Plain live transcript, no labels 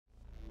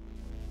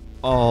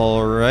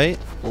Alright,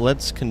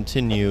 let's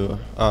continue.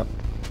 I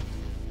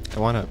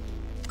want to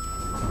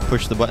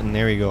push the button.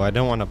 There we go. I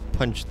don't want to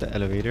punch the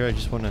elevator. I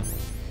just want to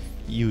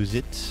use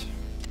it.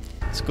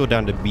 Let's go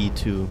down to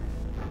B2.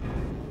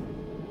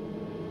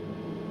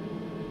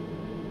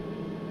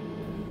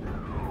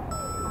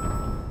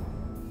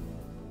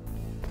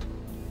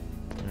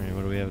 Alright,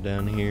 what do we have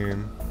down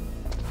here?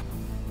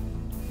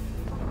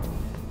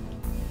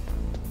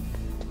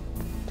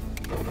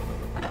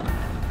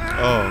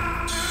 Oh.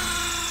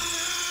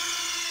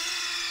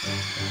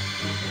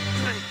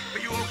 Snake, are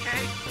you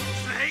okay?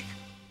 Snake?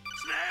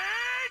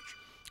 Snake!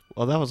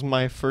 Well, that was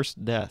my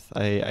first death.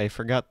 I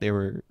forgot they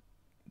were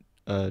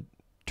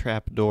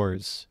trap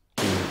doors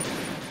here.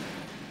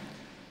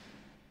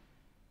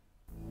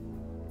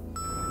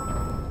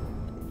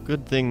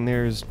 Good thing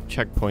there's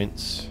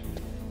checkpoints.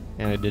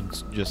 And I did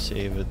just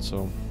save it,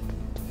 so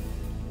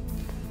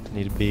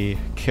need to be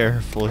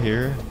careful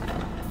here.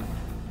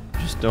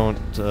 Just don't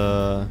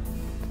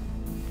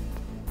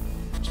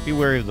just be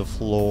wary of the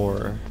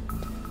floor.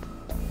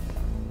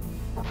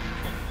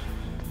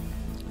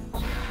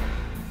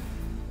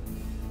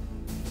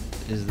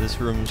 Is this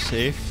room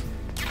safe?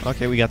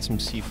 Okay, we got some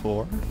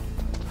C4.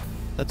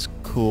 That's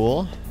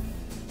cool.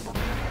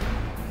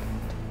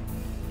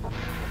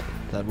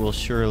 That will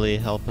surely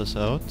help us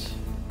out.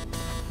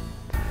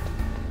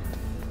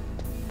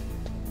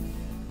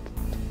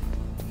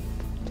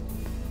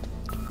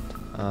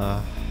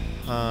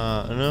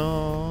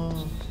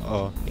 No.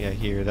 Oh, yeah,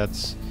 here.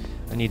 That's...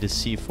 I need to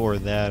C4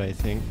 that, I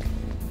think.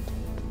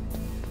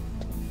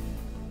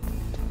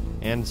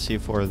 And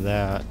C4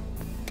 that.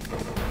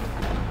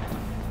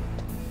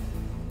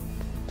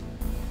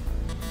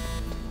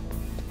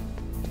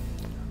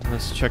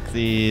 Let's check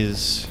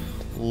these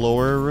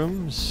lower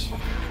rooms.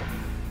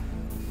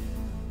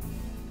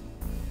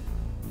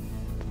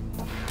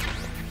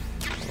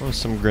 Oh,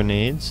 some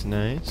grenades.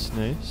 Nice,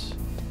 nice.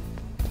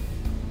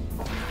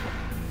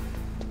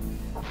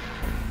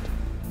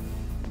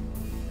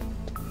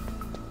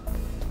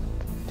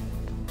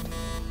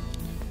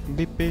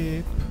 Beep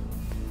beep.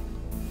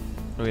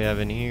 What do we have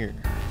in here?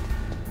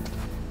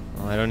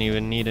 Well, I don't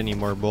even need any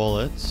more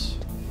bullets.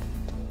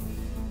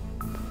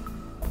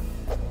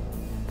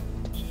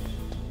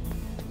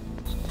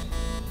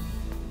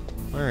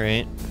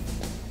 Alright.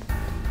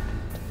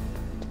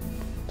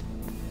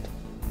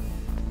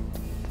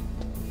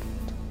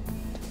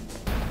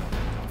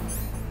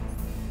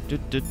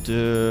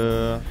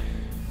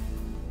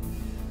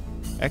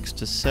 X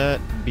to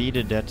set, B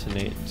to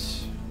detonate.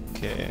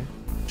 Okay.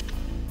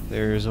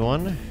 There's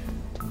one.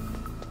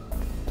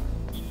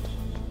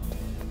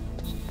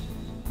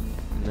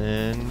 And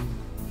then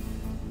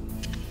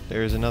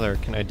there's another.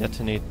 Can I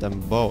detonate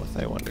them both,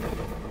 I wonder?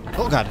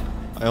 Oh god!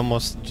 I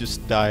almost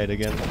just died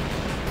again.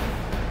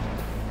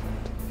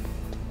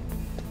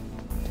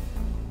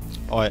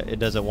 Oh, it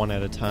does it one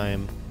at a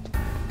time.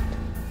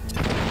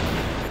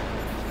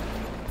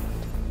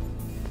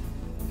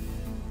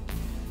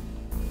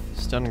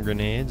 Stun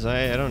grenades.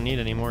 I don't need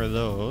any more of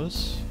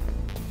those.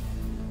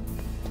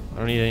 I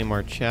don't need any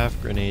more chaff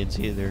grenades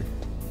either.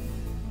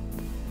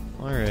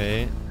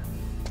 Alright.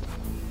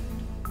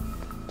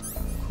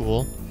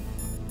 Cool.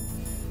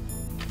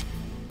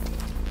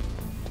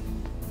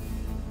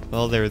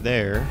 Well, they're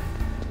there.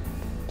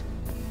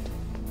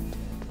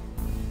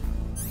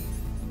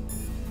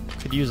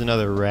 Could use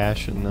another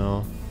ration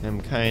though.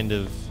 I'm kind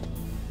of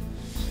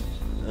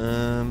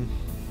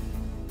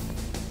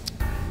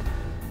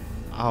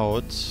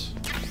out.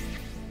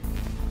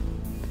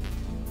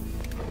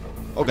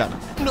 Oh god.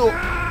 No.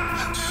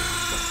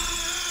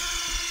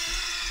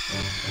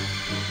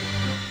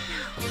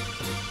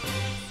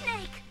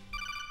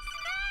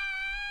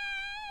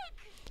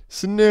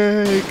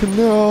 Snake,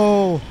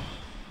 no.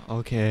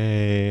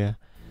 Okay.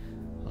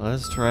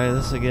 Let's try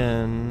this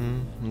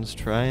again. Let's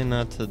try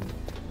not to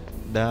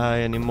die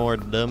any more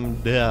dumb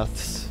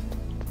deaths.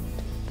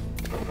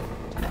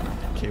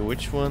 Okay,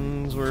 which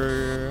ones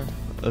were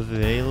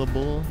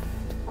available?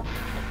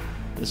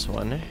 This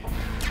one.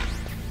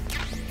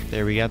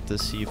 There, we got the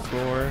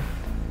C4.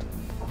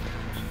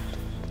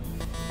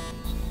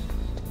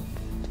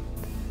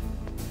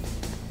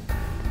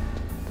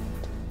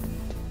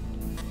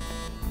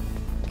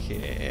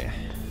 Okay.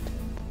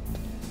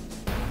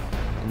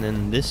 And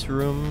then this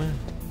room,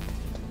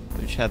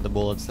 which had the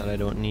bullets that I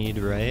don't need,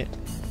 right?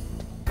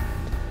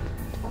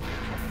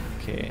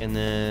 Okay, and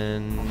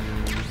then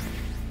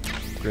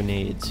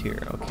grenades here,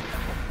 okay.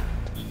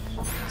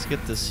 Let's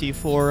get the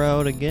C4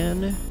 out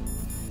again.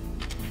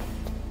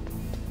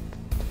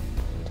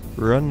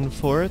 Run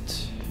for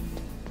it.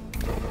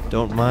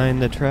 Don't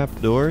mind the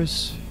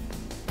trapdoors.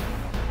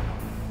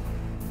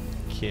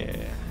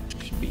 Okay,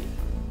 should be.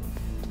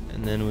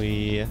 And then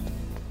we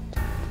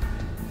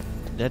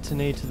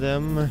detonate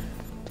them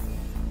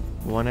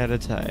one at a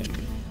time.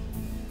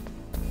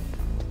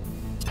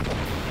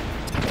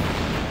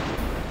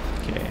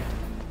 Okay.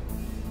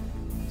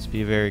 Let's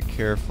be very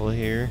careful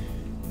here.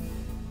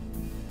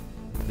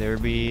 There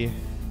be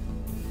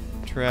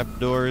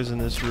trapdoors in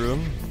this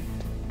room.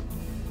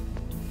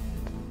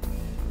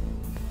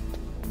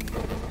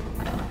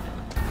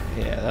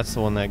 Yeah, that's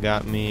the one that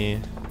got me.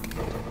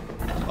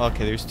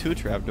 Okay, there's 2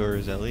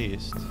 trapdoors at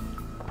least.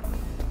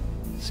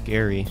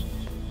 Scary.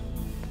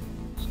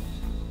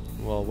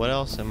 Well, what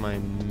else am I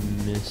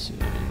missing?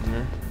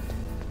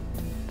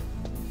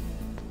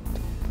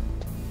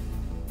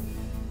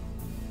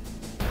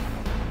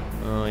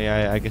 Oh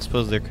yeah, I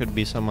suppose there could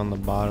be some on the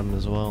bottom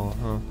as well,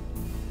 huh?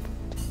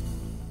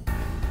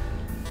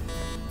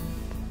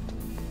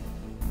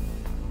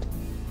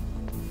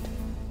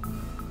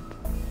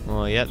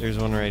 Well, yeah, there's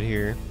one right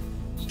here.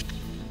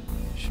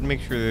 Should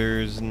make sure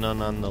there's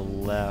none on the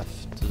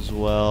left as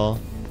well.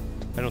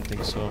 I don't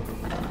think so.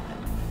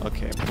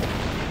 Okay.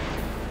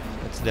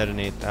 Let's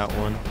detonate that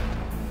one.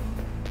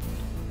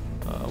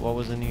 What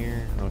was in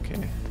here?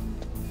 Okay.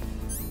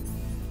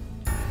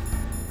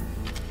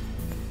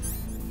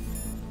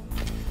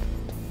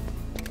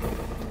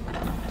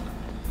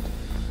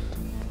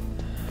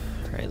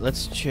 Alright,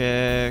 let's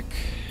check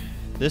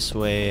this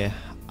way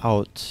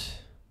out.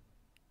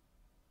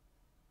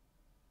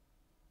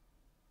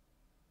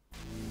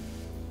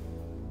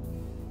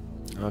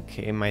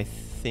 Okay, my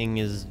thing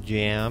is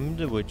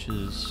jammed, which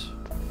is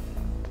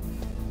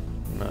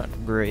not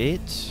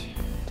great.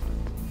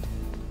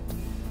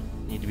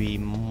 Need to be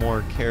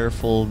more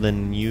careful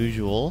than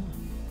usual.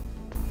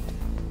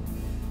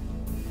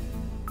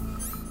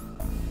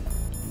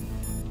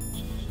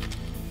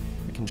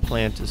 I can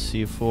plant a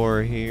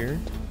C4 here.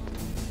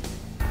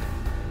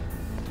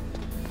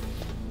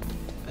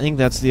 I think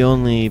that's the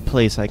only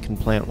place I can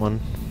plant one.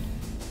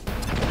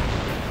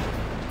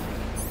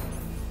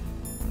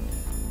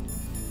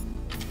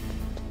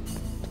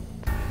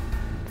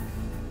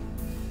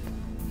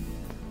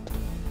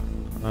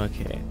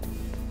 Okay.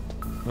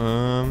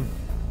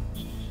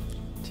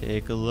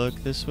 Take a look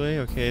this way.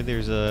 Okay,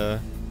 there's a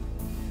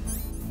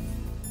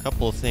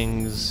couple of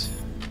things,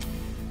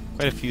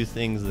 quite a few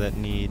things that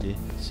need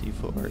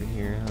C4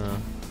 here, huh?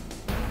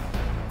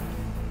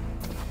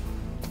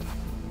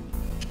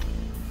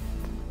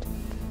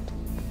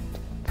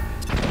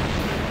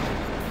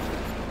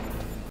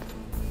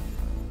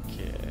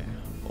 Okay.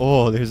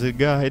 Oh, there's a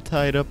guy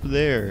tied up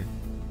there.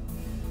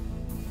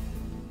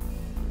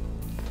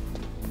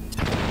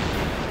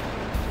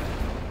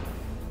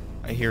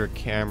 I hear a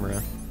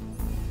camera.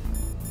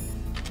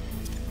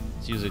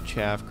 Let's use a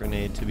chaff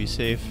grenade to be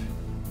safe.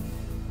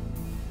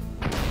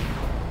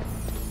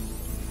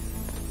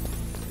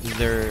 Is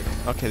there...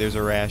 Okay, there's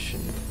a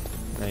ration.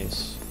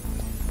 Nice.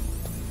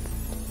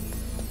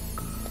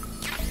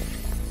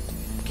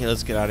 Okay,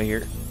 let's get out of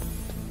here.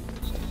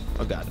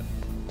 Oh, got it.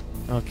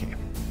 Okay.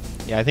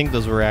 Yeah, I think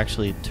those were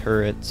actually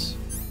turrets.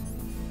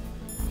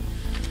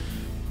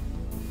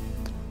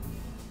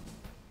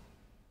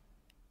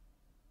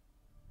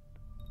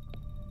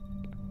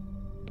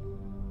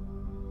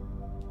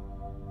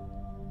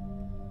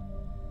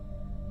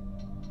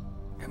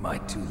 Am I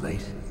too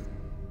late?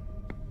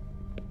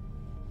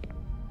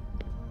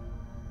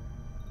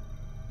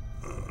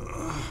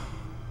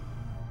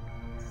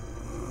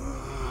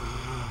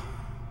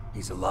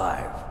 He's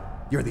alive.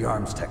 You're the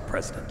Arms Tech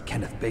president,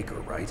 Kenneth Baker,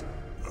 right?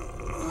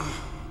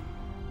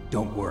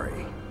 Don't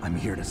worry. I'm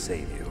here to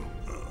save you.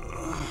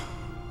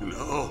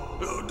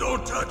 No,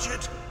 don't touch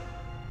it.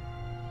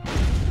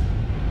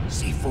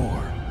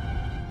 C4.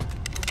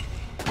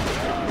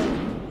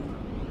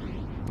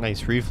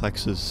 Nice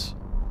reflexes.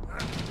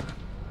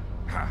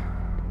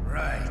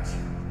 Right.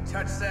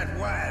 Touch that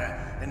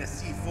wire, and the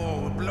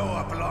C4 will blow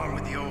up along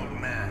with the old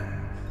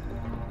man.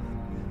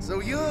 So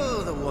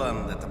you're the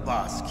one that the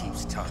boss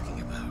keeps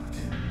talking about.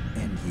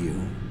 And you?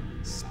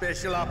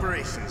 Special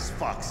Operations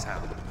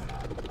Foxhound.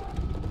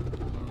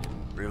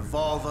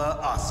 Revolver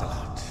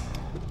Ocelot.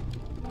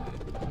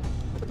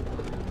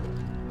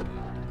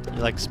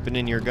 You like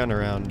spinning your gun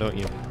around, don't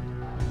you?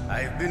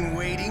 I've been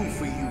waiting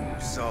for you,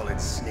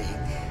 Solid Snake.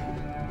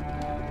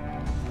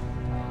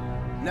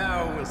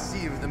 Now we'll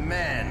see if the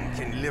man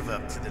can live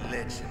up to the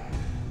legend.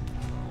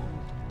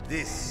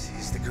 This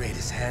is the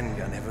greatest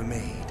handgun ever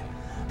made.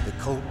 The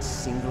Colt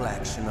Single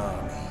Action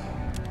Army.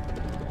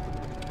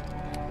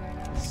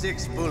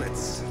 6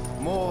 bullets,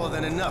 more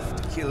than enough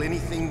to kill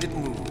anything that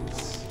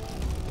moves.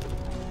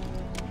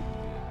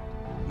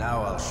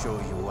 Now I'll show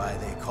you why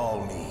they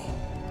call me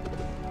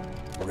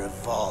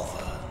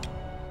Revolver.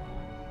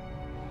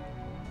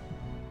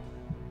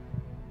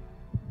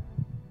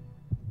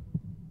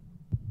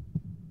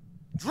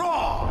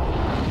 Draw!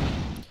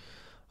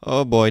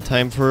 Oh boy,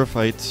 time for a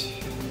fight.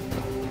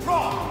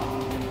 Draw!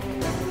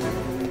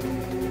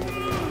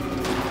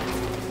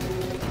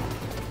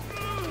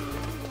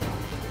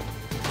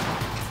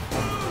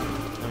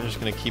 I'm just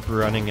gonna keep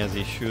running as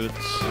he shoots.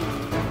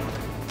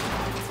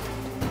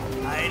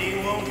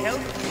 Hiding won't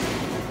help you.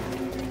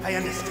 I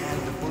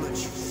understand the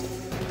bullets you see.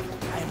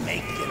 I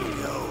make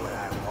them go where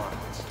I want.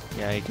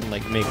 Yeah, he can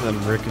like make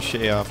them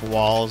ricochet off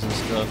walls and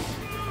stuff.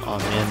 Oh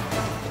man.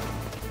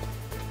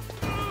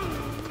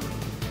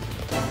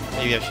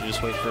 Maybe I should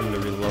just wait for him to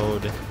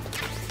reload.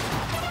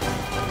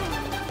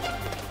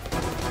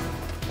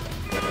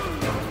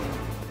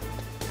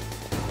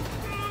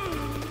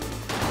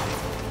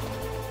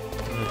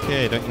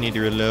 Okay, don't you need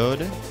to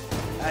reload?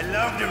 I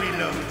love to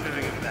reload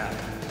during a battle.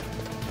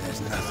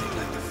 There's nothing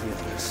like the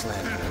feeling of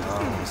slamming a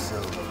long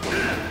silver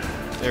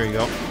bullet. There you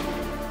go.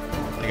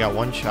 I got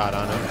one shot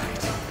on him. All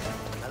right.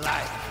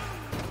 Alive.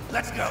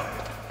 Let's go.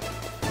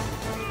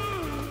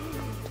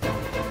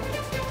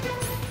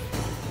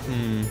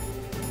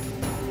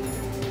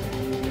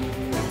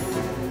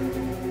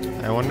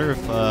 I wonder if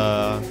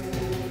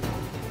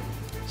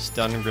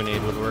stun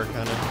grenade would work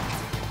on it.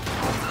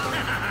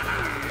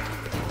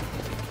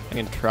 I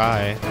can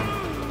try.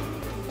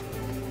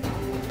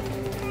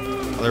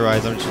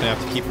 Otherwise, I'm just gonna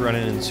have to keep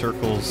running in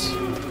circles.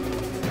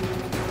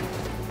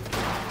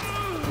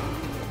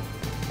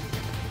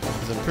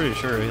 Because I'm pretty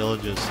sure he'll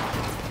just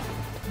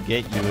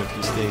get you if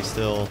you stay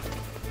still.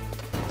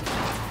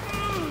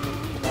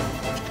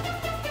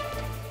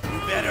 You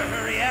better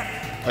hurry up.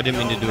 I didn't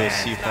mean to do a Not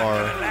C4.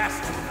 gonna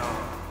last too long.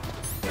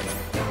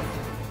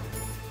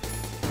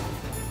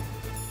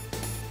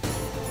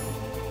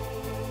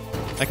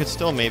 I could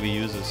still maybe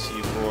use a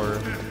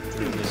C4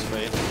 in this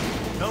fight.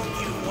 Don't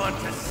you want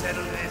to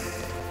settle this?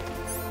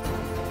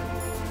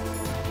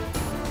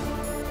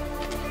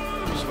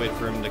 Just wait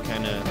for him to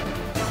kind of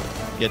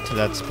get to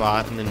that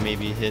spot and then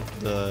maybe hit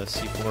the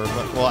C4.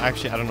 But well,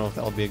 actually, I don't know if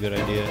that'll be a good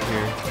idea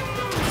here.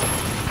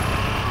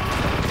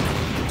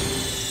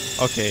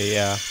 Okay,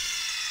 yeah.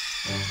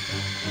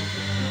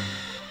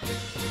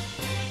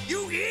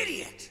 You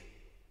idiot!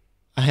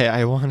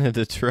 I wanted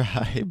to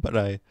try, but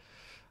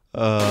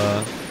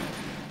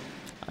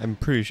I'm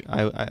pretty sure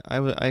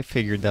I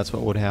figured that's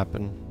what would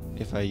happen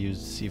if I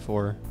used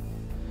C4. I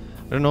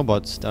don't know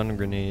about stun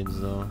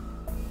grenades though.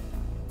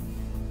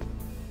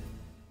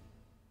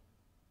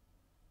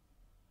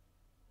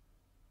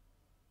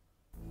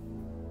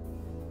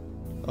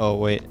 Oh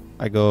wait,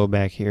 I go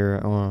back here.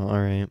 Oh, all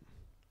right.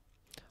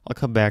 I'll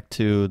come back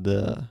to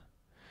the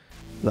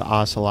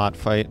ocelot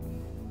fight.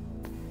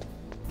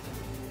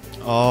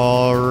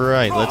 All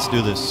right, let's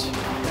do this.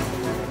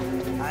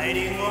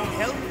 Hiding won't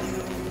help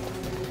you.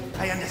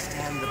 I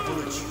understand the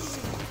bullets you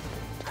see.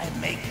 I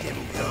make them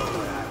go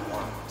where I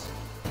want.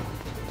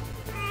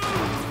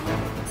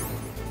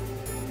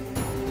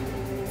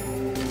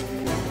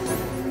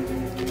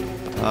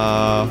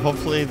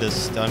 Hopefully the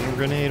stun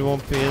grenade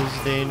won't be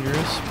as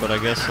dangerous, but I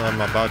guess I'm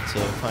about to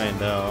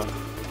find out.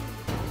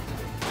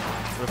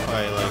 What if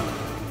I like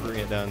bring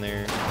it down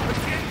there?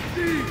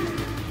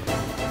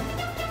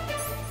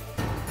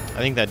 I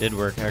think that did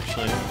work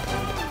actually.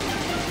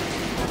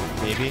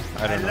 Maybe?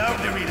 I don't know.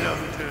 love to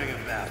reload during a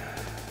battle.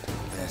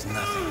 There's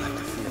nothing like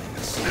the feeling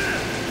of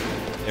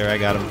slamming. There, I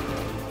got him.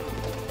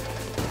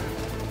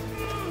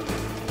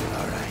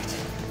 All right.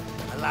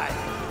 Alive.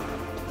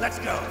 Let's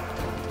go.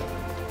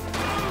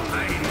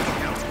 I need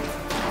help.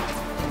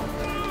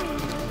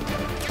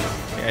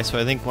 Okay, so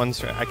I think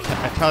once I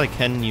probably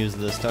can use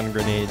the stun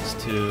grenades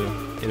to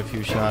get a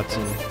few shots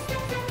in.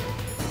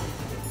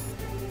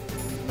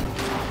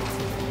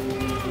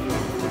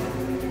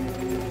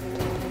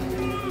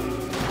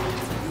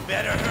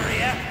 Better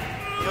hurry up.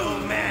 The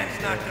old man's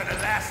not gonna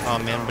last. Oh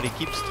man, but he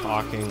keeps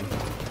talking,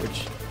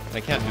 which I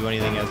can't do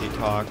anything as he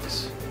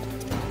talks.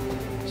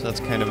 So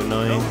that's kind of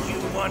annoying. Don't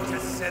you want to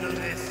settle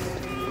this?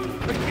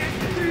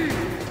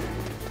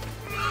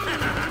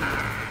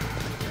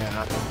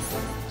 Yeah.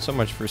 So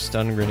much for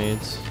stun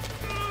grenades.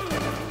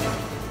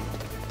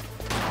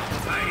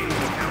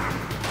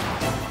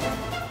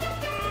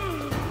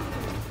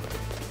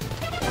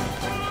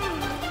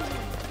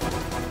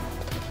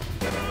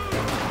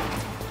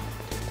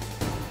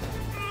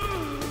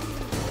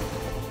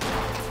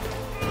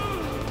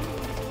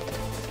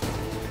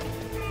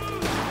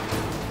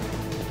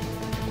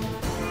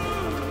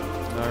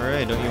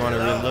 Alright, don't you want to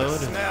reload?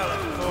 The smell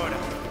of corn.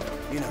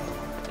 You know,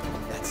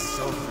 that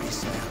sulfury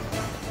smell.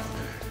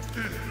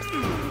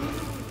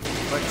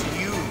 But to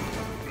you,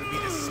 it would be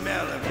the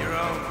smell of your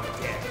own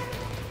death.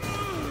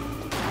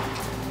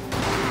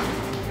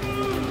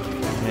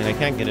 Man, I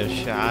can't get a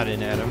shot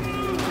in at him.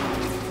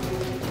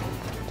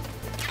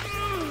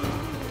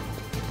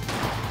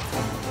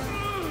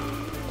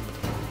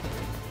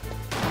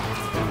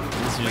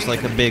 This is just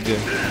like a big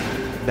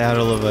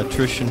battle of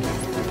attrition.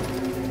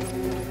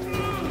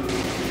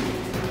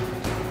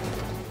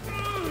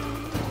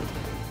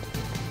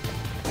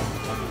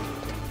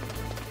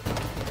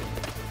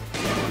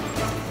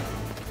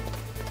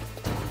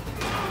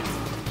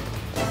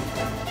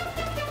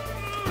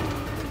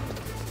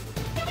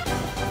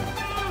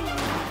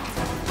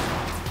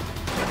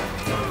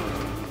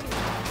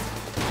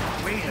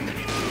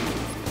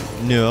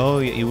 No,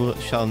 you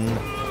shall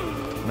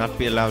not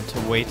be allowed to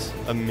wait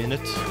a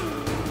minute.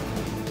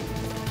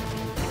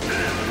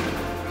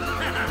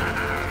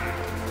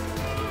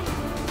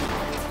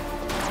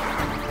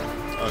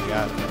 Oh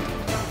god.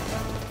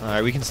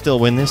 Alright, we can still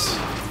win this.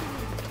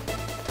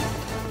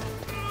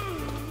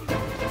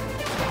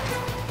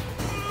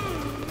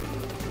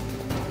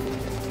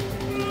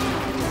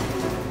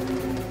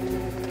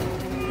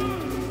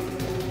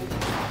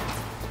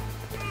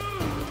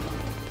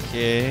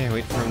 Okay,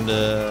 wait for him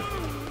to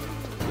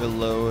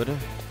reload.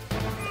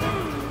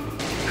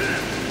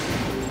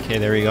 Okay,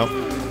 there we go.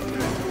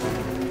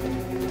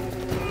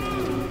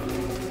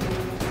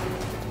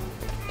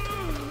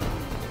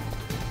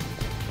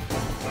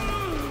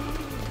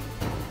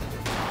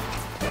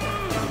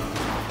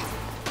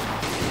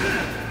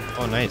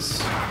 Oh, nice.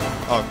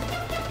 Oh,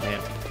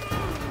 man.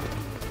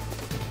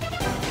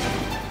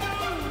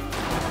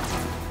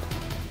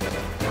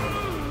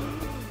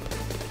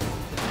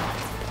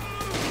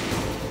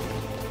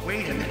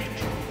 Wait a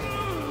minute.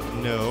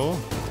 No.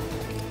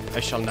 I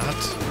shall not.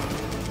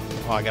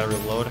 Oh, I gotta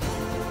reload.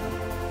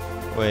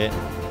 Wait.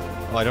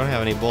 Oh, I don't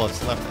have any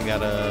bullets left. I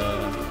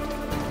gotta...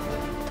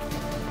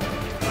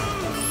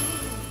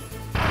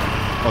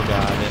 Oh,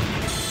 God.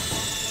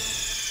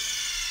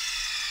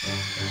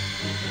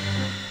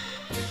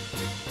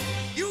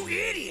 You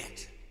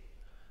idiot!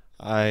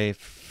 I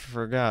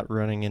forgot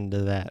running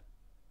into that.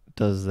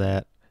 Does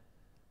that.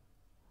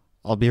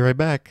 I'll be right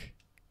back.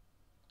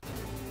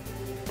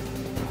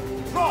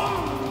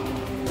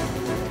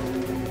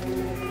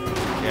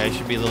 Yeah, I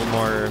should be a little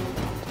more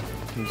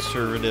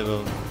conservative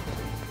of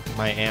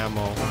my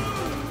ammo.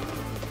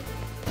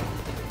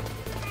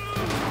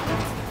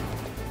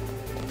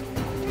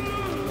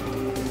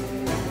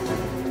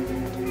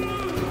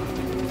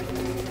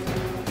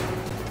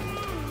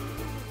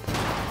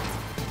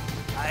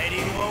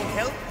 Hiding won't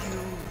help you.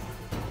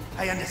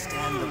 I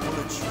understand the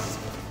bullets you see.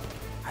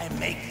 I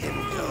make them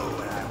go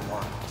where I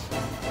want.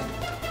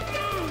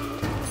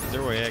 Is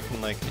there a way I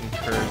can, like,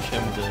 encourage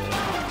him to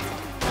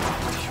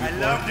shoot I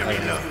love to more? I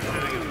don't know.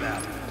 reload during a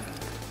battle.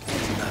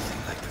 There's nothing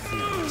like the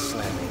feeling of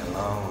slamming a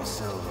long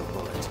silver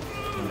bullet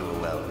into a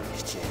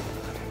well-greased chamber.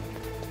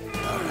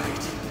 All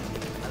right,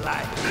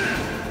 alive.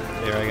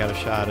 There, I got a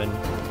shot in.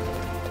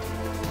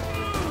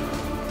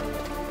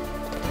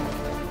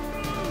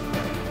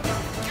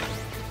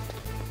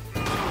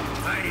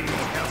 Hiding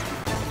won't help.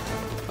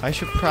 I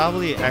should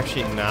probably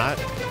actually not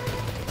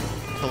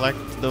collect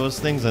those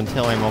things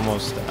until I'm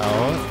almost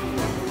out.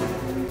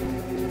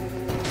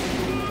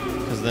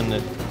 Because then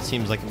it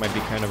seems like it might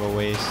be kind of a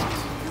waste.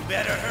 You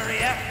better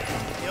hurry up.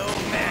 The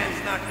old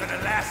man's not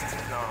gonna last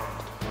too long.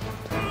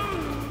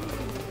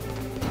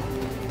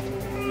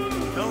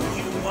 Don't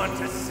you want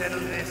to settle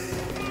this?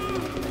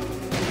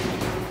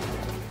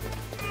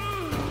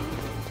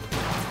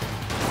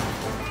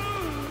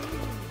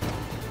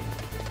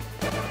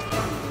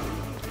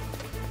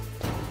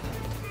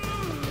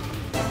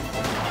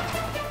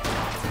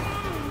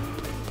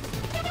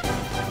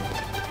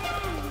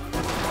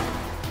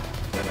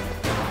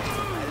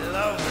 I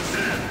love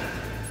this.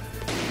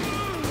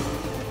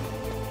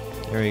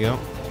 There we go.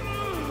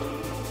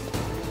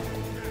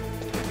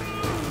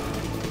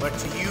 But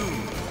to you,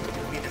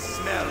 it'll be the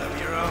smell of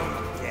your own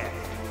death.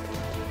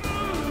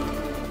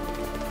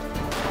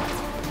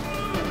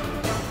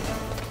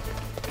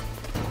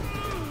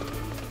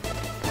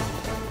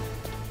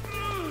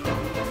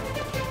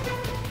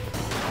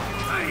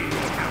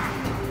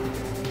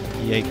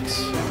 Yikes.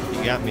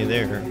 You got me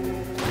there.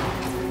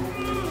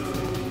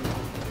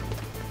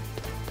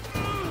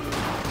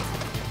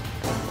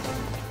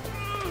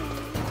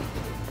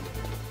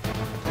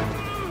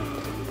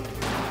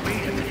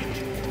 Wait a minute.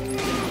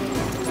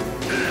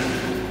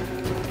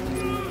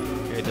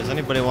 Okay, does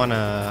anybody want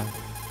to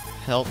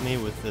help me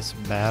with this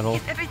battle?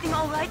 Is everything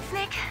all right,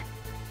 Snake?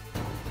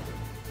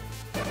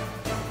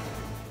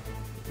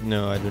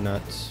 No, I do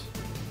not.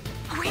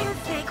 Win,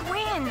 Snake,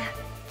 win!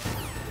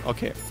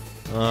 Okay.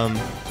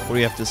 What do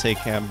you have to say,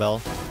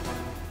 Campbell?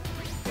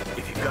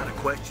 If you've got a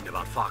question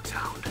about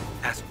Foxhound,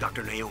 ask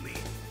Dr. Naomi.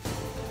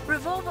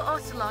 Revolver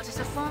Ocelot is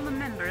a former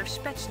member of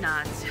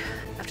Spetsnaz.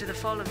 After the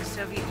fall of the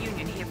Soviet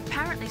Union, he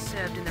apparently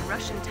served in the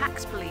Russian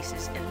tax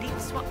police's elite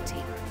SWAT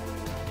team.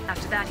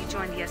 After that, he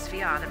joined the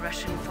SVR, the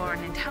Russian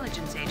Foreign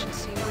Intelligence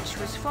Agency, which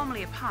was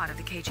formerly a part of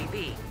the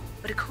KGB.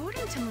 But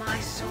according to my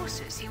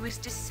sources, he was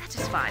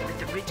dissatisfied with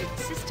the rigid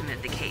system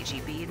of the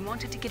KGB and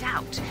wanted to get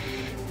out.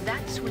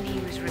 That's when he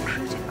was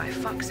recruited by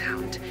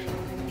Foxhound.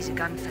 He's a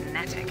gun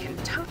fanatic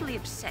and totally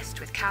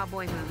obsessed with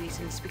cowboy movies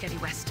and spaghetti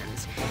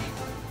westerns.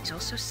 He's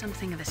also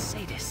something of a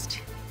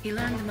sadist. He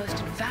learned the most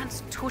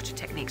advanced torture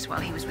techniques while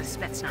he was with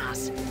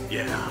Spetsnaz.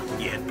 Yeah,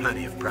 he had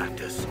plenty of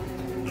practice.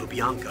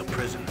 Lubyanka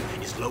prison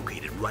is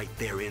located right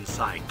there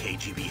inside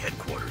KGB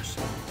headquarters.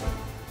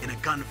 In a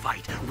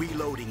gunfight,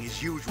 reloading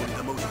is usually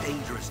the most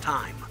dangerous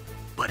time.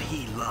 But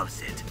he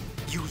loves it.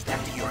 Use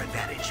that to your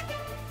advantage.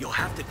 You'll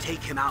have to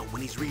take him out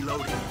when he's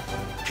reloading.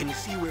 Can you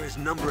see where his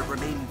number of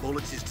remaining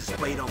bullets is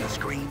displayed on the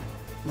screen?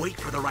 Wait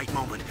for the right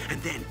moment, and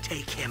then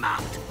take him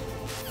out.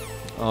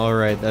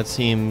 Alright, that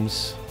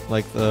seems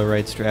like the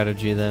right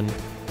strategy then.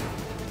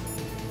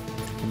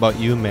 How about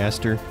you,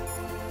 Master?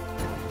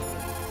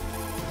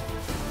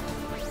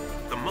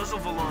 The muzzle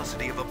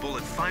velocity of a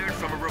bullet fired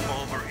from a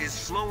revolver is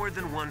slower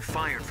than one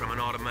fired from an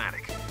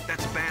automatic.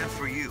 That's bad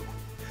for you.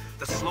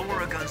 The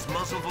slower a gun's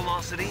muzzle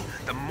velocity,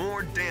 the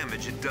more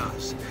damage it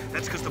does.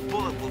 That's because the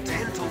bullet will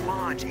tend to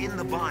lodge in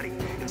the body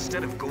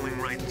instead of going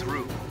right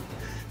through.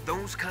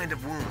 Those kind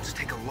of wounds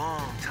take a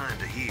long time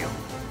to heal.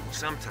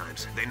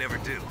 Sometimes they never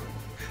do.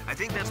 I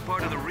think that's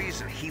part of the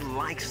reason he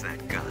likes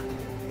that gun.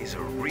 He's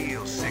a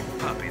real sick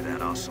puppy,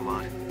 that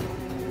Ocelot.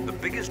 The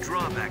biggest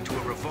drawback to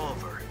a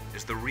revolver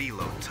is the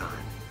reload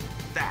time.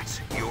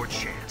 That's your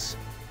chance.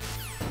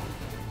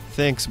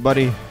 Thanks,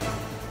 buddy.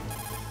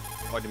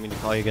 Oh, I didn't mean to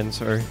call you again,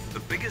 sorry. The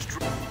biggest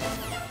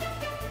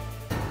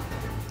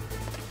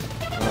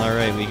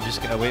Alright, we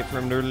just gotta wait for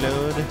him to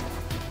reload.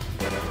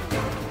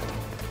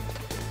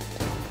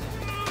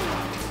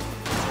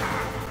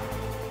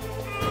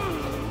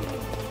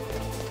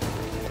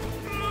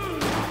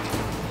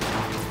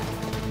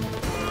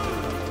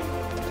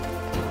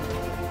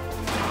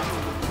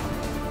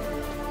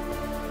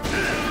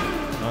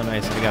 Oh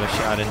nice, we got a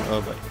shot in.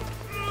 Oh boy.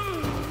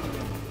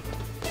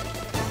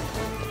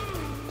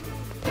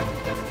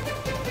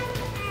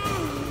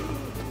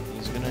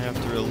 He's gonna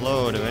have to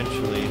reload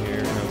eventually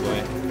here. Oh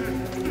boy.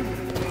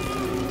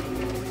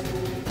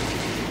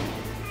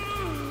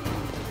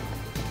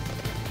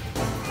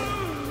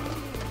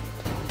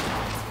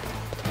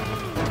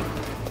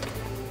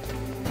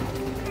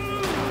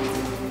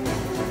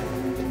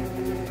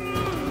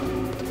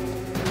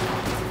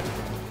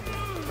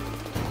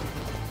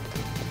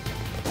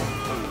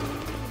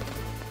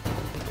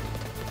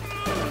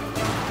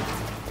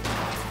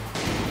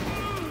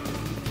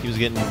 He was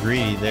getting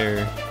greedy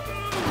there.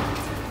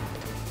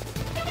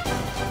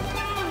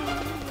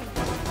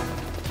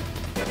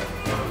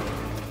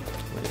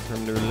 Wait for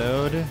him to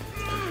reload.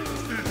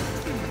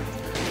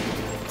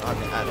 Oh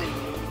god.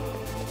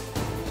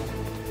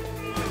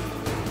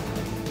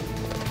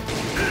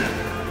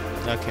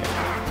 Okay.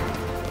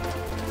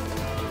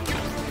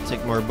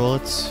 Take more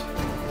bullets.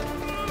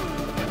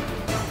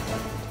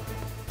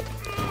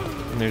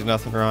 And there's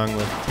nothing wrong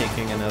with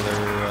taking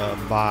another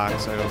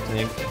box, I don't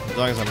think. As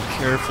long as I'm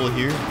careful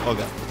here. Oh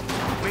god.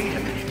 Wait a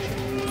minute.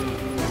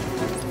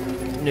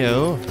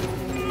 No.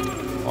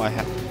 Oh, I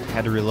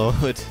had to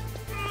reload.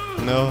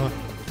 No.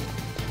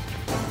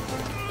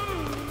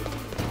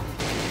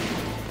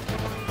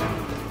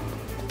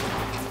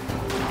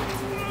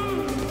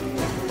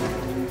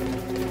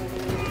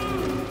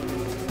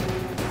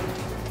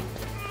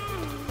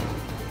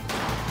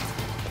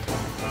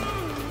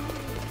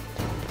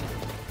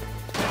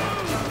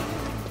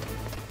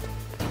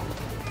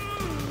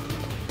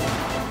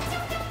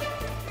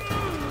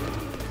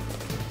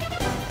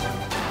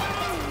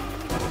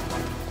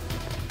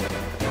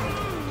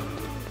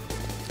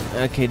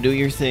 Okay, do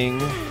your thing.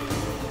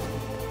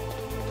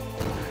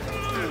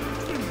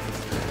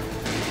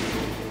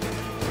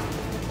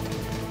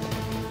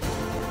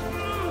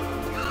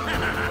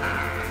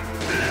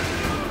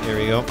 There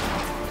we go.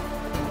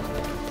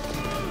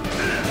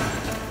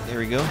 There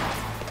we go.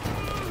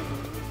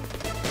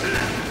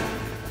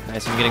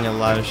 Nice, I'm getting a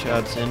lot of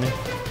shots in. Wait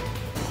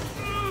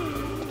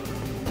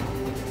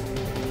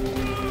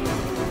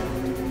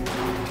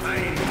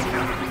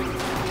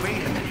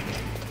a minute.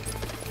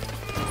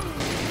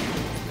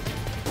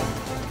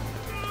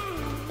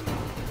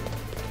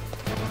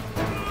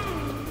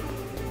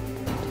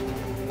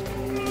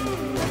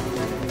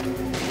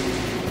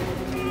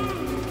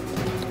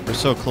 We're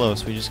so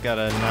close, we just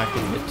gotta not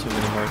get hit too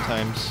many more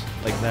times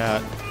like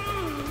that.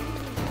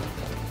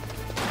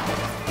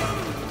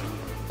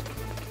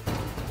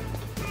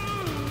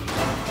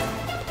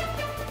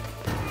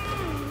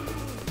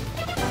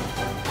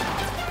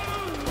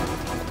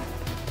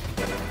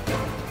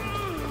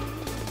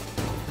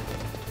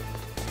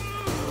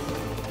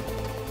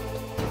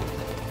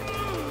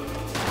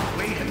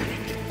 Wait a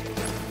minute.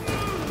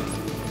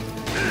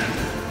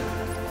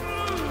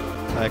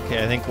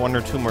 Okay, I think 1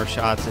 or 2 more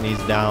shots and he's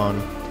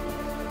down.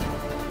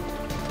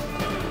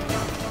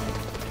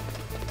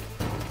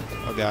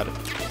 Oh god.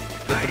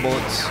 Get the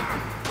bullets.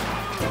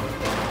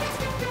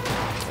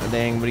 Oh,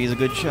 dang, but he's a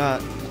good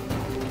shot.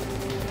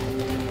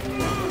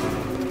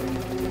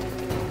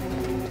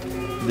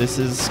 This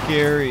is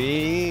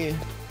scary.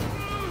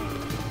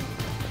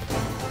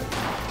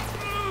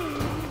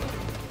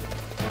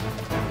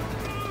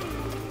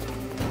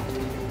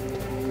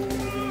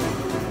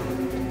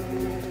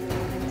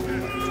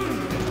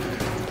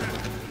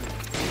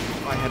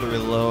 I had to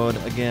reload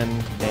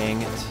again.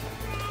 Dang it.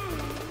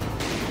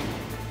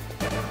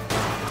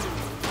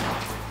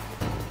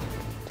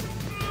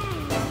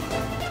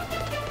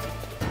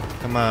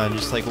 Come on,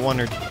 just like 1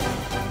 or...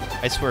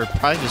 I swear,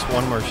 probably just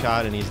 1 more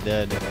shot and he's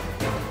dead.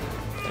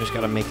 I just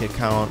gotta make it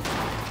count.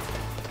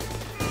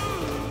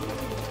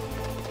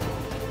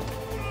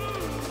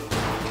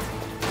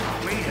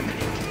 Wait a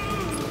minute.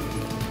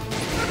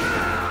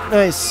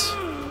 Nice.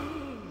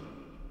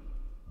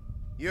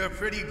 You're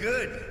pretty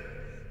good.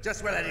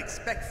 Just what I'd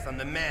expect from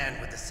the man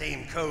with the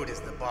same code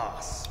as the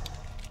boss.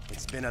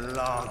 It's been a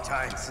long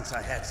time since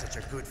I had such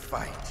a good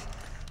fight,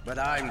 but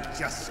I'm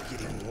just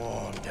getting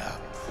warmed up.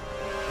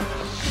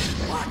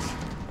 What?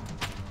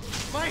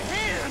 My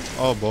hand!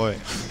 Oh boy.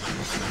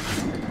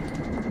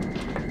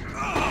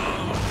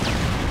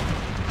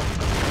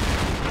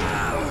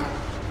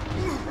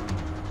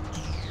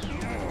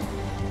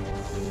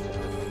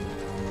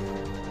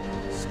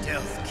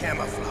 Stealth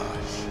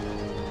camouflage.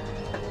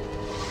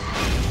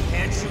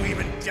 Can't you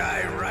even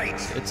die right?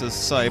 It's a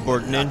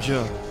cyborg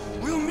ninja.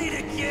 We'll meet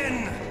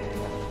again!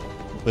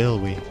 Will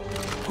we?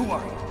 Who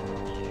are you?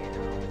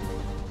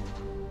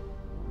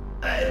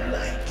 I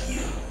like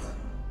you.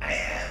 I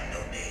have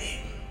no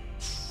name.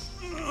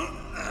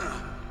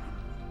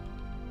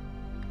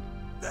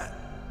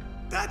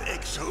 That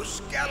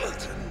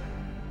exoskeleton.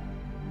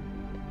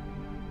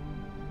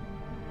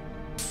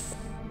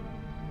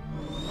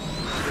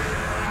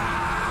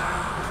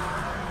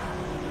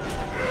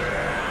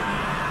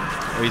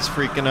 Oh, he's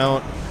freaking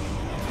out.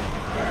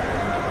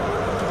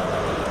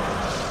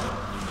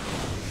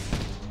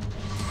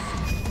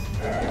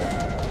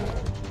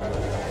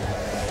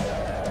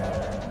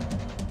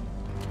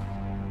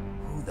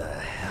 Who the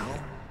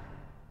hell?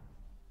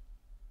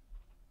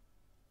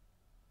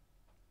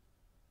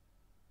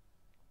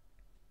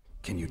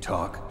 Can you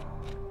talk?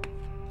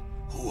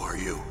 Who are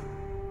you?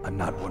 I'm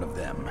not one of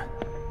them.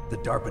 The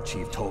DARPA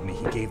chief told me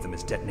he gave them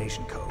his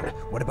detonation code.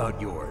 What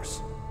about yours?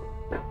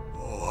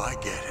 Oh, I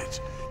get it.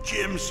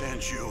 Jim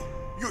sent you.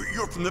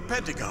 You're from the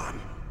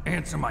Pentagon.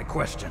 Answer my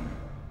question.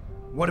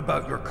 What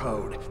about your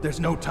code? There's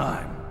no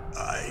time.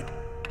 I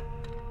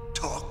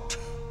talked.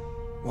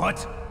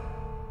 What?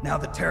 Now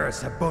the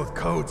terrorists have both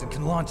codes and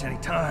can launch any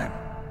time.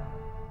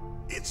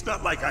 It's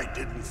not like I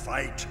didn't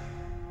fight.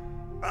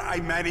 I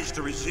managed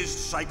to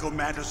resist Psycho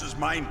Mantis's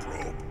mind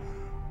probe.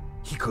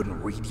 He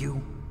couldn't read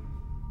you?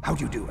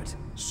 How'd you do it?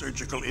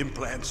 Surgical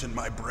implants in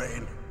my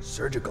brain.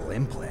 Surgical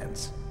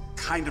implants?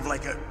 Kind of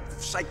like a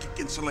psychic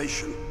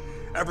insulation.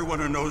 Everyone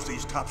who knows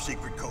these top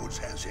secret codes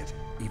has it.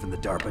 Even the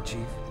DARPA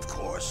chief? Of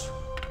course.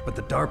 But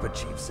the DARPA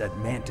chief said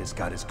Mantis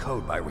got his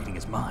code by reading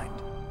his mind.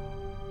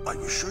 Are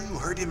you sure you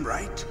heard him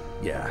right?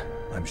 Yeah,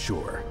 I'm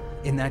sure.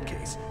 In that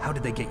case, how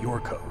did they get your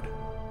code?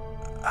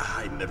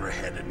 I never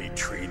had any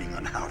training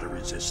on how to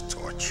resist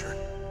torture.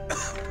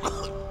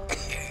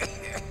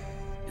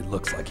 It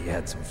looks like he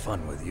had some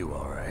fun with you,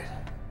 all right.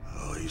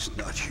 Oh, he's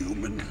not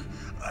human.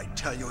 I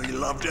tell you, he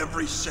loved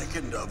every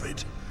second of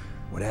it.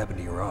 What happened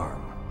to your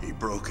arm? He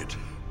broke it.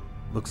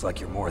 Looks like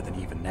you're more than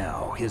even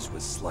now. His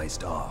was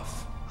sliced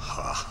off.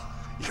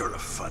 Ha, you're a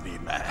funny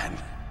man.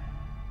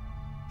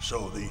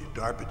 So the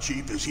DARPA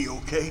chief, is he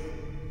okay?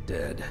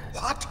 Dead.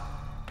 What?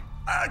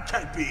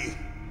 Can't be.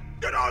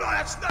 No,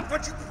 that's not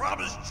what you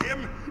promised,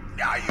 Jim.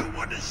 Now you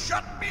want to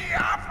shut me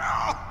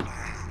up?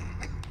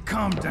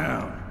 Calm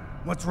down.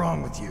 What's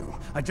wrong with you?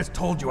 I just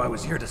told you I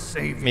was here to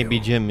save you. Maybe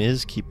Jim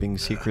is keeping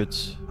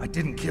secrets. I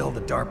didn't kill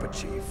the DARPA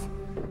chief.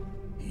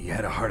 He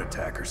had a heart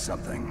attack or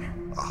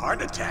something. A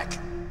heart attack?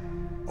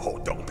 Oh,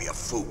 don't be a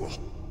fool.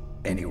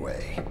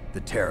 Anyway,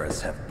 the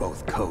terrorists have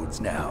both codes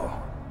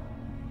now.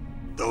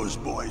 Those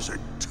boys are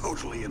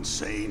totally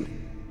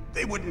insane.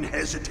 They wouldn't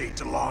hesitate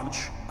to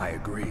launch. I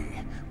agree,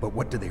 but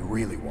what do they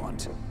really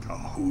want? Oh,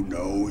 who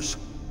knows?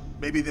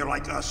 Maybe they're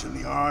like us in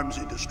the arms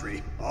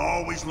industry,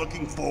 always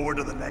looking forward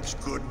to the next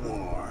good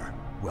war.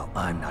 Well,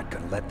 I'm not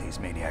gonna let these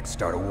maniacs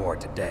start a war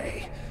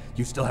today.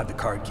 You still have the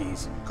card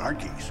keys? Card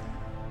keys?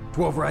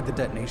 To override the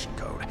detonation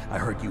code. I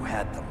heard you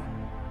had them.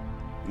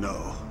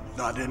 No,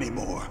 not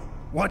anymore.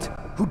 What?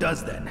 Who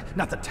does then?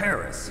 Not the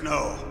terrorists.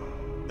 No,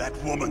 that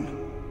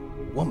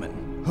woman.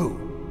 Woman? Who?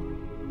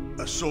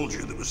 A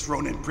soldier that was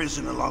thrown in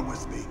prison along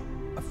with me.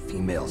 A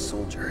female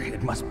soldier.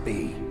 It must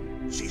be.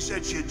 She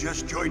said she had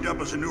just joined up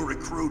as a new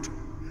recruit.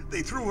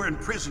 They threw her in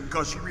prison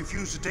because she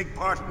refused to take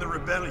part in the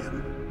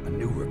rebellion. A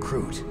new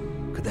recruit?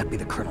 Could that be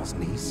the Colonel's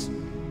niece?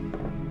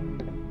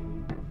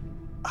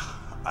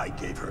 I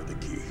gave her the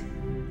key.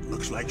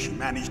 Looks like she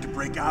managed to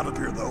break out of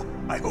here, though.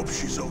 I hope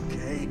she's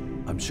okay.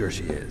 I'm sure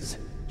she is.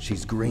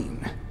 She's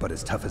green, but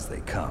as tough as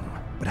they come.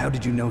 But how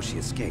did you know she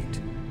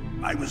escaped?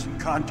 I was in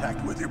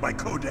contact with her by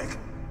codec.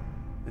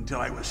 Until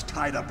I was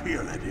tied up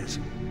here, that is.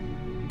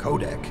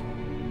 Codec?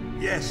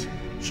 Yes,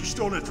 she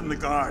stole it from the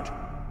guard.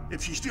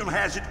 If she still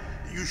has it,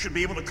 you should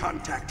be able to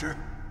contact her.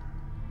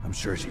 I'm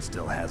sure she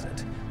still has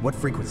it. What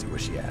frequency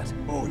was she at?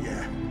 Oh,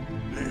 yeah.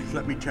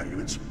 Let me tell you,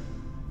 it's...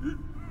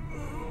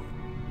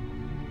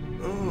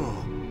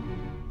 Oh,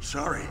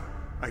 sorry.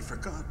 I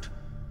forgot.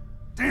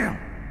 Damn!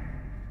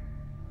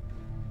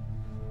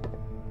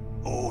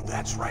 Oh,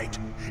 that's right.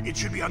 It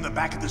should be on the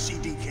back of the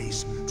CD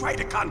case. Try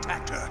to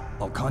contact her.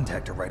 I'll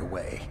contact her right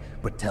away.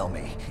 But tell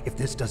me, if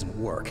this doesn't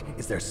work,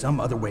 is there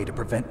some other way to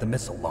prevent the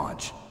missile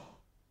launch?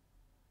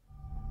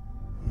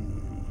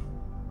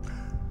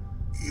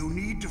 You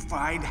need to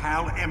find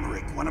Hal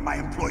Emmerich, one of my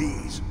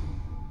employees.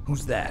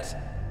 Who's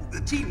that?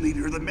 The team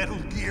leader of the Metal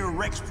Gear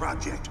Rex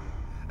project.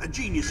 A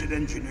genius at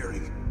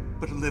engineering,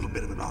 but a little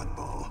bit of an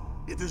oddball.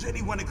 If there's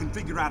anyone who can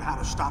figure out how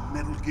to stop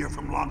Metal Gear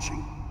from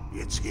launching,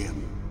 it's him.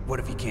 What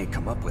if he can't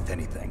come up with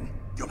anything?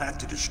 You'll have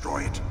to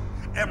destroy it.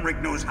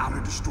 Emmerich knows how to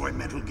destroy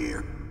Metal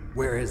Gear.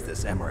 Where is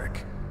this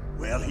Emmerich?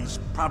 Well, he's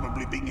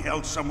probably being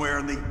held somewhere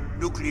in the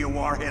nuclear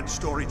warhead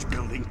storage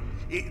building.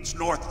 It's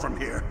north from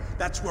here.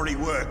 That's where he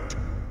worked.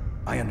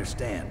 I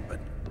understand, but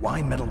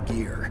why Metal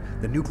Gear?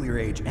 The nuclear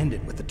age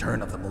ended with the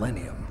turn of the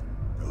millennium.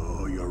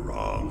 Oh, you're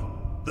wrong.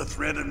 The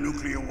threat of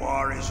nuclear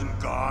war isn't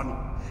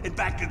gone. In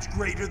fact, it's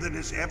greater than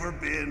it's ever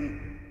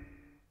been.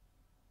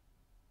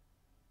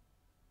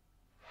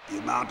 The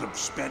amount of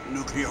spent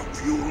nuclear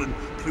fuel and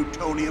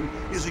plutonium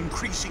is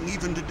increasing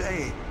even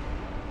today.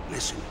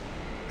 Listen,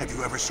 have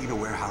you ever seen a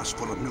warehouse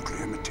full of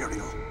nuclear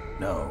material?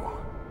 No.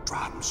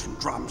 Drums and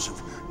drums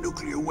of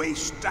nuclear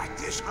waste stacked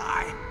this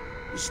high,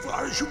 as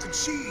far as you can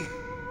see.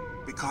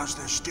 Because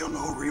there's still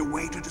no real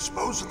way to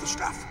dispose of the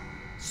stuff.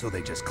 So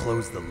they just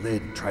close the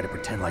lid and try to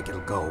pretend like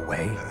it'll go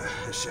away?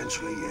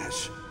 Essentially,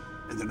 yes.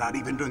 And they're not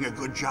even doing a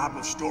good job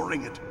of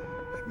storing it.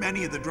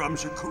 Many of the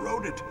drums are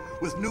corroded,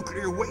 with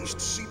nuclear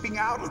waste seeping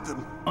out of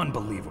them.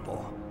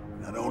 Unbelievable.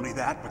 Not only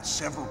that, but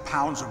several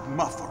pounds of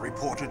muff are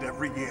reported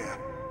every year.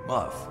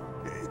 Muff?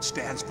 It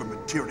stands for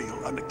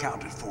material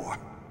unaccounted for.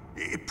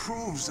 It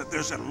proves that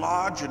there's a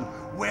large and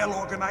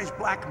well-organized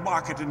black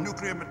market in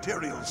nuclear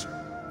materials.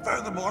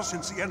 Furthermore,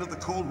 since the end of the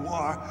Cold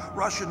War,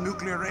 Russian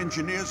nuclear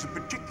engineers in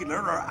particular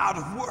are out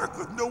of work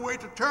with no way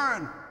to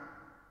turn.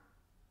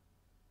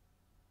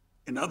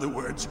 In other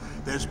words,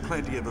 there's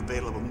plenty of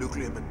available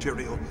nuclear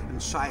material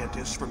and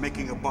scientists for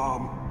making a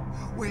bomb.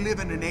 We live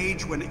in an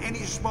age when any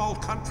small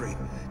country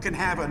can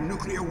have a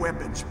nuclear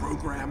weapons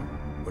program.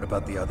 What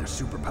about the other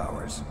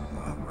superpowers?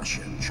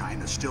 Russia and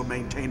China still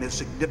maintain a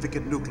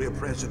significant nuclear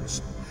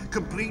presence.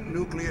 Complete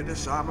nuclear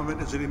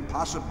disarmament is an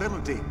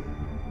impossibility.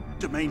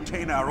 To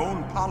maintain our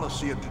own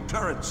policy of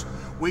deterrence,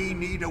 we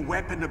need a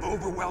weapon of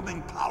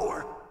overwhelming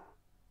power.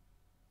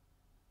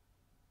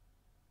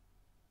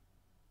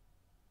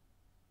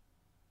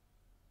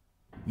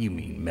 You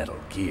mean Metal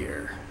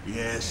Gear?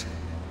 Yes.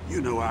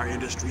 You know our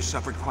industry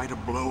suffered quite a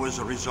blow as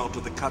a result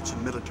of the cuts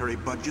in military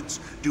budgets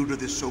due to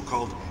this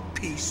so-called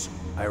peace.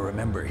 I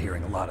remember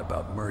hearing a lot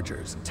about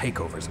mergers and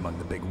takeovers among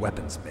the big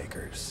weapons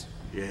makers.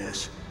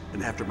 Yes,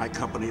 and after my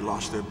company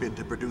lost their bid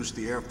to produce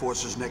the Air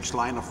Force's next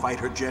line of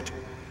fighter jet,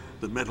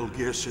 the Metal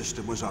Gear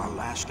system was our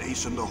last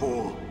ace in the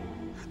hole.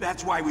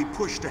 That's why we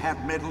pushed to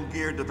have Metal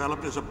Gear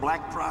developed as a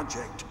black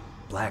project.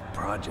 Black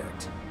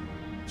project?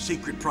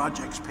 Secret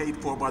projects paid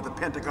for by the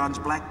Pentagon's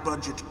black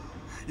budget.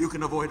 You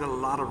can avoid a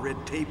lot of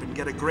red tape and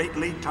get a great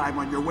lead time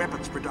on your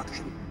weapons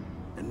production.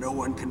 And no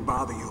one can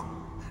bother you.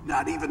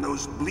 Not even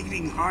those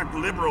bleeding heart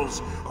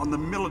liberals on the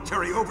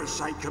Military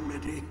Oversight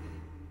Committee.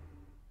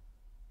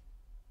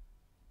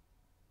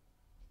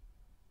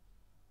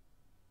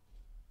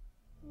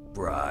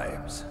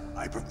 Bribes.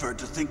 I prefer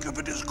to think of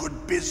it as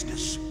good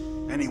business.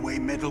 Anyway,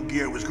 Metal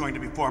Gear was going to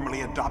be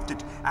formally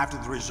adopted after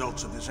the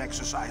results of this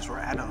exercise were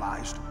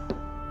analyzed.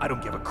 I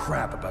don't give a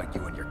crap about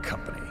you and your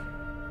company.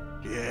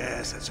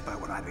 Yes, that's about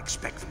what I'd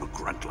expect from a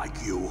grunt like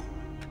you.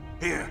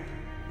 Here,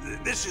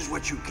 this is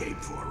what you came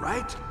for,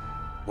 right?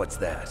 What's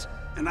that?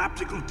 An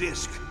optical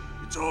disc.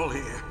 It's all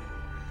here.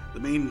 The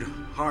main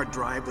hard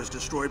drive was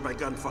destroyed by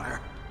gunfire.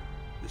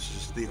 This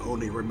is the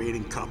only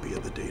remaining copy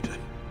of the data.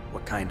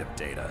 What kind of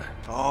data?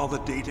 All the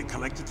data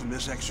collected from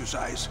this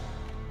exercise.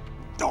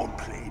 Don't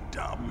play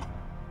dumb.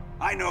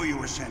 I know you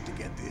were sent to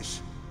get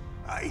this.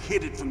 I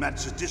hid it from that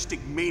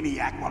sadistic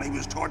maniac while he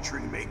was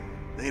torturing me.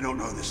 They don't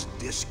know this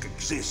disc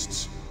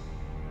exists.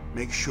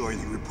 Make sure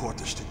you report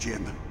this to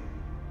Jim.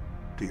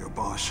 To your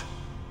boss.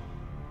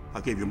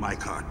 I'll give you my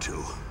card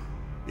too.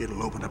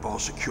 It'll open up all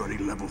security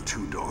level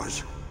 2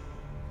 doors.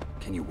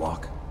 Can you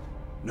walk?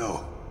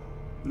 No.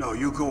 No,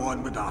 you go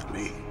on without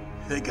me.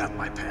 They got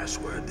my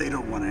password. They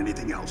don't want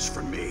anything else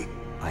from me.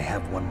 I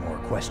have one more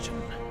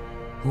question.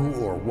 Who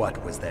or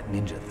what was that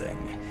ninja thing?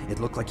 It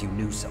looked like you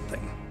knew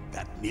something.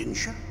 That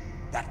ninja?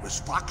 That was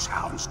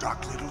Foxhound's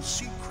dark little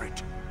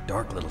secret.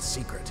 Dark little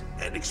secret?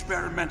 An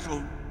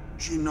experimental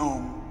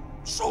genome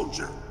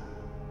soldier.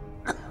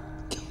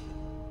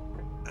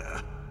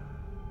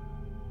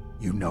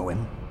 You know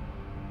him?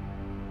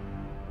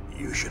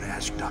 You should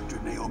ask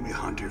Dr. Naomi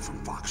Hunter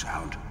from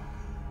Foxhound.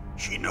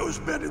 She knows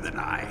better than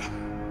I.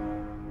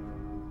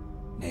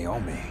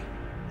 Naomi?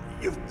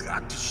 You've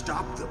got to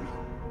stop them.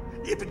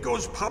 If it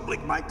goes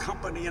public, my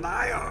company and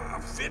I are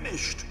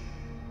finished.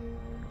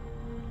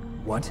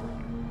 What?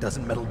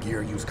 Doesn't Metal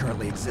Gear use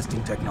currently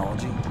existing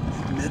technology?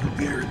 Metal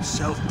Gear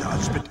itself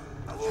does, but...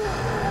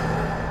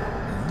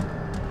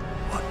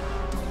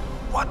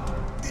 What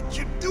did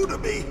you do to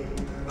me?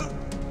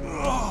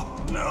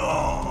 Oh, no.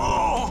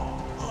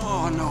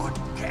 Oh, no, it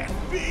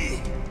can't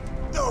be.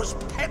 Those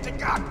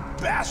Pentagon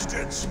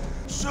bastards.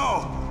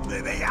 So,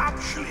 they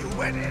actually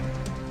went and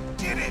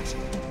did it.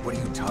 What are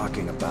you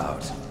talking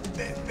about?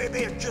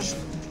 They're just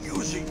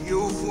using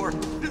you for...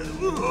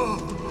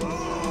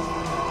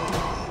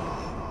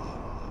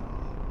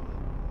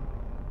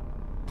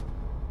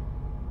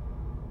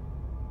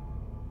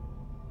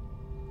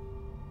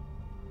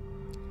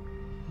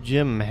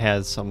 Jim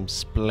has some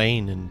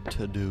splaining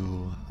to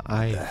do,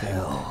 I think.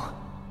 Hell.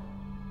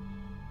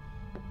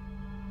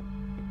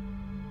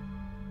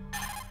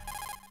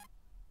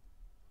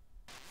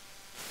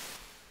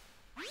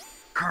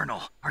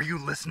 Colonel, are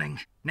you listening?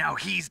 Now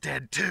he's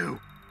dead too.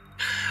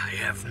 I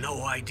have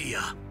no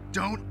idea.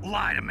 Don't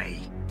lie to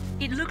me.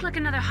 It looked like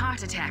another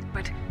heart attack,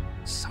 but...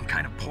 Some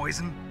kind of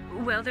poison?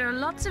 Well, there are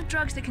lots of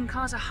drugs that can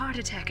cause a heart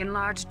attack in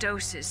large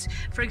doses.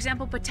 For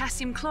example,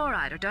 potassium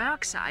chloride or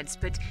dioxides,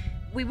 but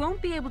we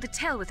won't be able to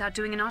tell without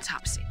doing an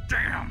autopsy.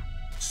 Damn!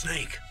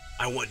 Snake,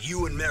 I want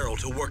you and Meryl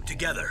to work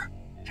together.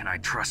 Can I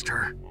trust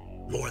her?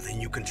 More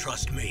than you can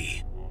trust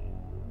me.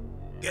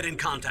 Get in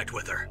contact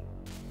with her.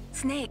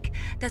 Snake,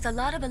 there's a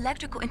lot of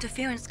electrical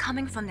interference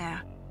coming from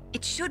there.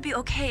 It should be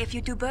okay if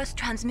you do burst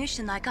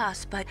transmission like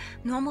us, but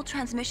normal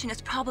transmission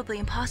is probably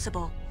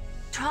impossible.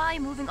 Try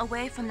moving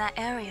away from that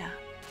area.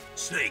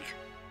 Snake,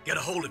 get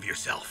a hold of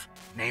yourself.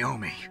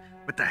 Naomi,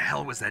 what the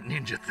hell was that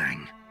ninja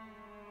thing?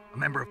 A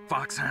member of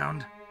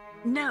Foxhound?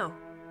 No,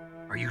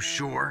 Are you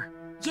sure?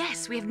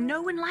 Yes, we have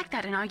no one like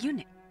that in our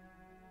unit.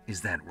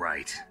 Is that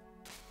right?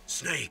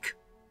 Snake,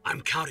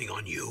 I'm counting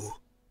on you.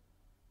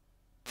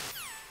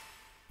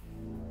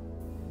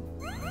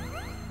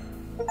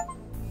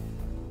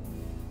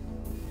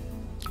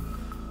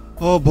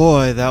 Oh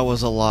boy, that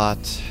was a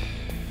lot.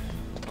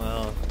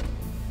 Well,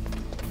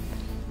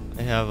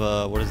 I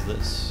have what is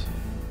this?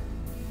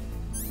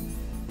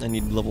 I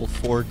need level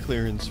 4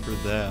 clearance for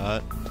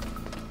that.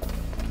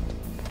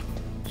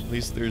 At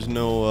least there's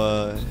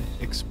no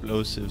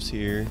explosives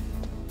here.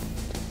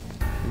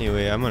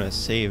 Anyway, I'm gonna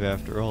save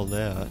after all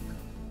that.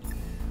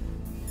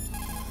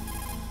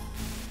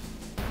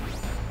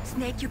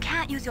 Snake, you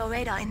can't use your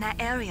radar in that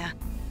area.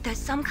 There's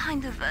some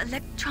kind of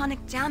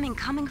electronic jamming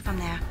coming from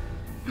there.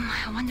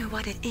 I wonder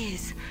what it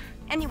is.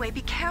 Anyway,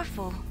 be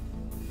careful.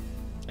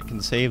 I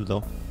can save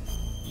though.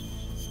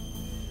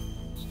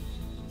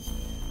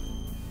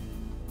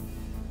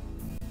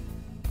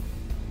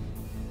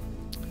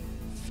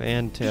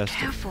 Fantastic.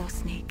 Be careful,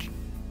 Snake.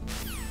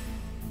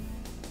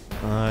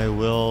 I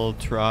will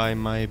try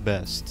my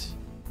best.